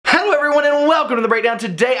Welcome to the breakdown.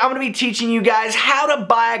 Today I'm going to be teaching you guys how to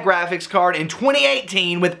buy a graphics card in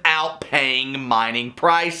 2018 without paying mining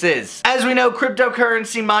prices. As we know,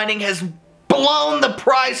 cryptocurrency mining has blown the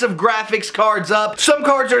price of graphics cards up. Some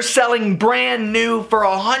cards are selling brand new for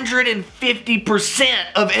 150%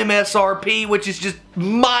 of MSRP, which is just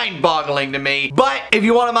mind-boggling to me. But if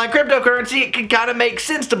you want to mine cryptocurrency, it can kind of make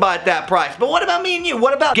sense to buy at that price. But what about me and you?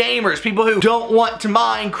 What about gamers, people who don't want to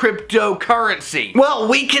mine cryptocurrency? Well,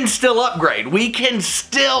 we can still upgrade. We can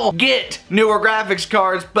still get newer graphics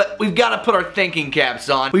cards, but we've got to put our thinking caps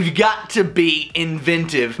on. We've got to be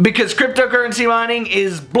inventive because cryptocurrency mining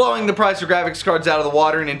is blowing the price of graphics cards out of the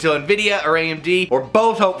water, and until Nvidia or AMD, or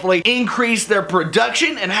both hopefully, increase their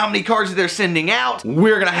production and how many cards they're sending out,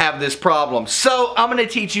 we're gonna have this problem. So I'm gonna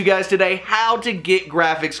teach you guys today how to get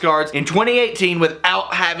graphics cards in 2018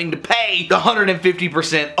 without having to pay the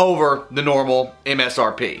 150% over the normal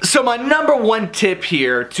MSRP. So my number one tip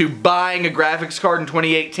here to buying a graphics card in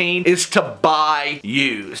 2018 is to buy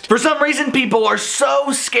used. For some reason, people are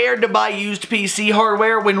so scared to buy used PC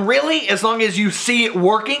hardware when really, as long as you see it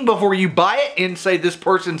working before you buy it in, say, this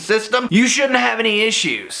person's system, you shouldn't have any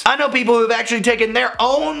issues. I know people who have actually taken their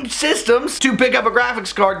own systems to pick up a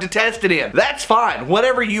graphics card to test it in. That's fine.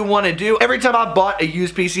 Whatever you want to do. Every time I bought a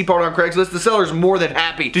used PC part on Craigslist, the seller's more than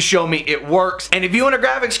happy to show me it works. And if you want a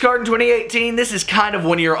graphics card in 2018, this is kind of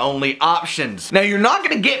one of your only options. Now, you're not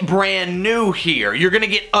going to get brand new here. You're going to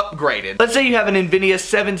get upgraded. Let's say you have an Nvidia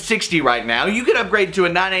 760 right now. You could upgrade to a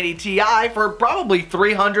 980 Ti for probably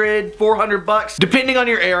 $300, $400, depending on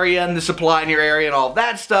your area and the supply in your area and all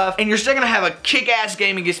that stuff. And you're still going to have a kick-ass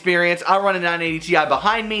gaming experience. I run a 980 Ti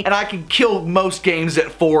behind me, and I can kill most games at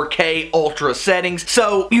 4K ultra settings.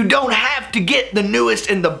 So you don't have to get the newest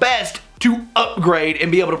and the best to upgrade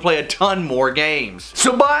and be able to play a ton more games.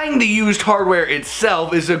 So buying the used hardware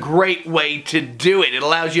itself is a great way to do it. It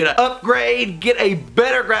allows you to upgrade, get a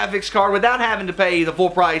better graphics card without having to pay the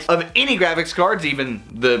full price of any graphics cards, even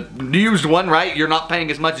the used one, right? You're not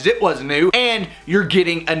paying as much as it was new, and you're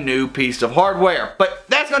getting a new piece of hardware. But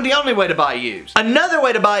that's not the only way to buy used. Another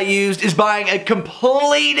way to buy used is buying a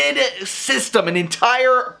completed system, an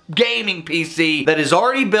entire gaming PC that is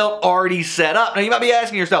already built, already set up. Now you might be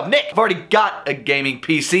asking yourself, Nick, I've already got a gaming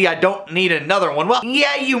PC, I don't need another one. Well,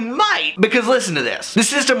 yeah, you might, because listen to this. The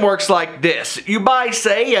system works like this. You buy,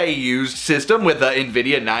 say, a used system with a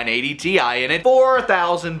Nvidia 980 Ti in it for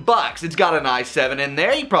 $1,000. It's got an i7 in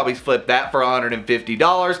there. You probably flip that for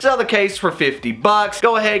 $150. Sell the case for $50.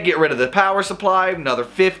 Go ahead, get rid of the power supply, another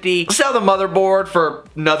 $50. Sell the motherboard for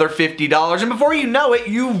another $50. And before you know it,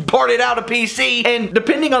 you've parted out a PC, and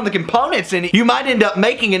depending on the components in it, you might end up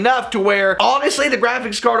making enough to where, honestly, the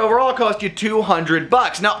graphics card overall cost you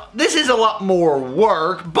 $200. Now, this is a lot more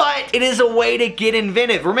work, but it is a way to get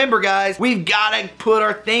inventive. Remember, guys, we've got to put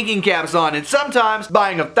our thinking caps on, and sometimes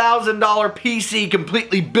buying a $1,000 PC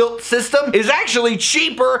completely built system is actually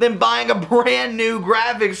cheaper than buying a brand new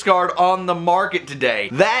graphics card on the market today.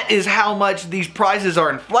 That is how much these prices are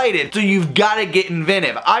inflated, so you've got to get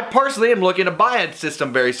inventive. I personally am looking to buy a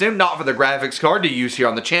system very soon, not for the graphics card to use here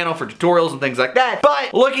on the channel for tutorials and things like that,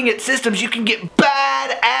 but looking at systems, you can get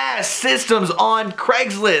badass systems on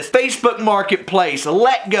Craigslist, Facebook Marketplace,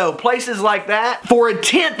 Letgo, places like that for a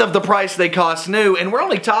tenth of the price they cost new, and we're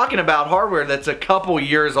only talking about hardware that's a couple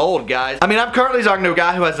years old, guys. I mean, I'm currently talking to a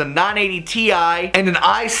guy who has a 980 Ti and an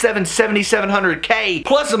i7 7700K,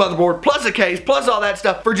 plus a motherboard, plus a case, plus all that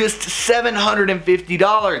stuff for just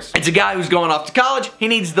 $750. It's a guy who's going off to college, he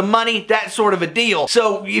needs the money, that sort of a deal.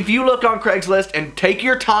 So if you look on Craigslist and take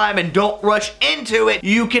your time and don't rush into it,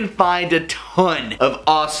 you can find a ton of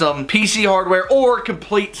awesome PC hardware or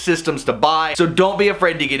complete systems to buy. So don't be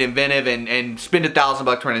afraid to get inventive and spend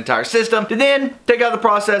 $1,000 for an entire system to then take out the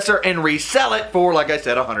processor and resell it for, like I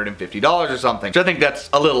said, $150 or something. So I think that's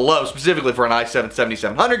a little low, specifically for an i7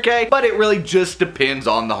 7700K, but it really just depends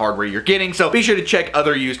on the hardware you're getting. So be sure to check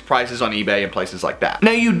other used prices on eBay and places like that.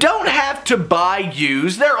 Now, you don't have to buy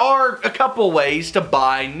used. There are a couple ways to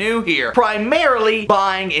buy new here. Primarily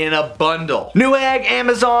buying in a bundle. Newegg,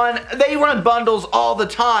 Amazon, they run bundles all the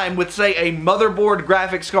time with, say, a motherboard,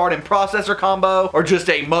 graphics card, and processor combo, or just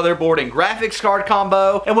a motherboard and graphics card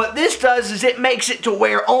combo. And what this does is it makes it to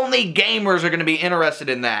where only gamers are going to be interested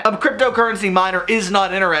in that. A cryptocurrency miner is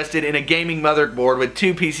not interested in a gaming motherboard with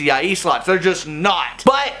 2 PCIe slots. They're just not.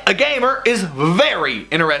 But a gamer is very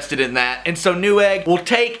interested in that, and so Newegg will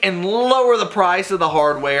take and lower the price of the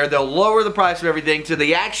hardware. They'll lower the price of everything to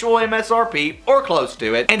the actual MSRP or close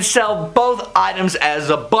to it and sell both items as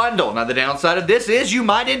a bundle. Now, the downside of this is you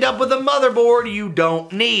might end up with a motherboard you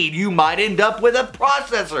don't need. You might end up with a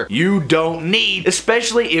processor you don't need,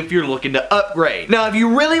 especially if you're looking to upgrade. Now, if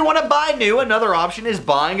you really want to buy new, another option is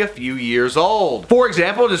buying a few years old. For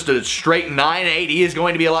example, just a straight 980 is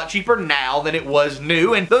going to be a lot cheaper now than it was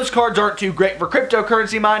new, and those cards aren't too great for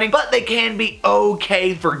cryptocurrency mining, but they can be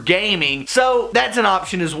okay for gaming, so that's an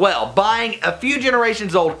option as well. Buying a few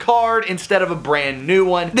generations old card instead of a brand new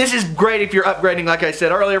one. This is great if you're upgrading, like I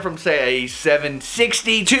said earlier, from say a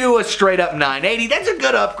 760 to a straight up 980. That's a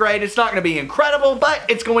good upgrade. It's not going to be incredible, but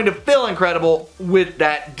it's going to feel incredible with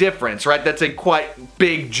that difference, right? That's a quite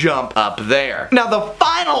big jump up there. Now, the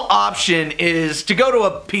final option is to go to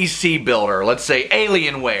a PC builder, let's say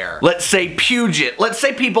Alienware, let's say Puget, let's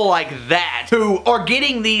say people like that, who are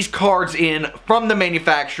getting these cards in from the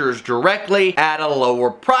manufacturers directly at a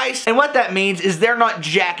lower price. And what that means is they're not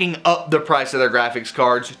jacking up the price of their graphics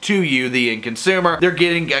cards to you, the end consumer. They're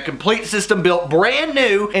getting a complete system built brand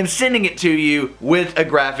new and sending it to you with a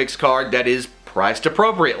graphics card that is priced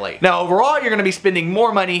appropriately. Now, overall, you're going to be spending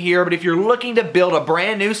more money here, but if you're looking to build a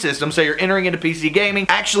brand new system, so you're entering into PC gaming,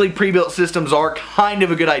 actually pre-built systems are kind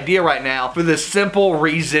of a good idea right now for the simple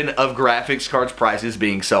reason of graphics cards prices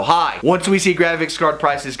being so high. Once we see graphics card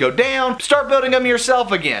prices go down, start building them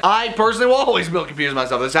yourself again. I personally will always build computers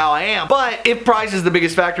myself. That's how I am. But if price is the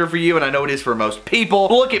biggest factor for you, and I know it is for most people,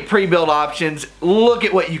 look at pre-built options, look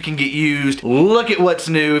at what you can get used, look at what's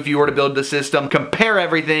new if you were to build the system, compare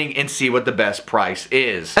everything, and see what the best price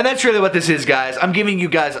is. And that's really what this is, guys. I'm giving you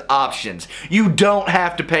guys options. You don't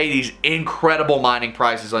have to pay these incredible mining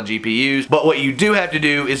prices on GPUs, but what you do have to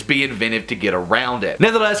do is be inventive to get around it.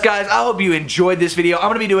 Nevertheless, guys, I hope you enjoyed this video. I'm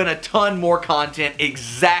going to be doing a ton more content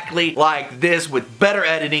exactly like this with better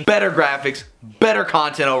editing, better graphics, better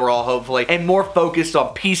content overall, hopefully, and more focused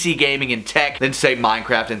on PC gaming and tech than, say,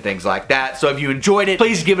 Minecraft and things like that. So if you enjoyed it,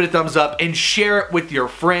 please give it a thumbs up and share it with your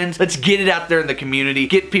friends. Let's get it out there in the community,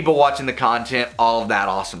 get people watching the content, all of that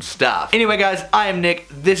awesome stuff. Anyway, guys, I am Nick.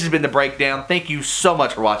 This has been The Breakdown. Thank you so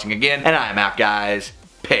much for watching again, and I am out, guys.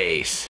 Peace.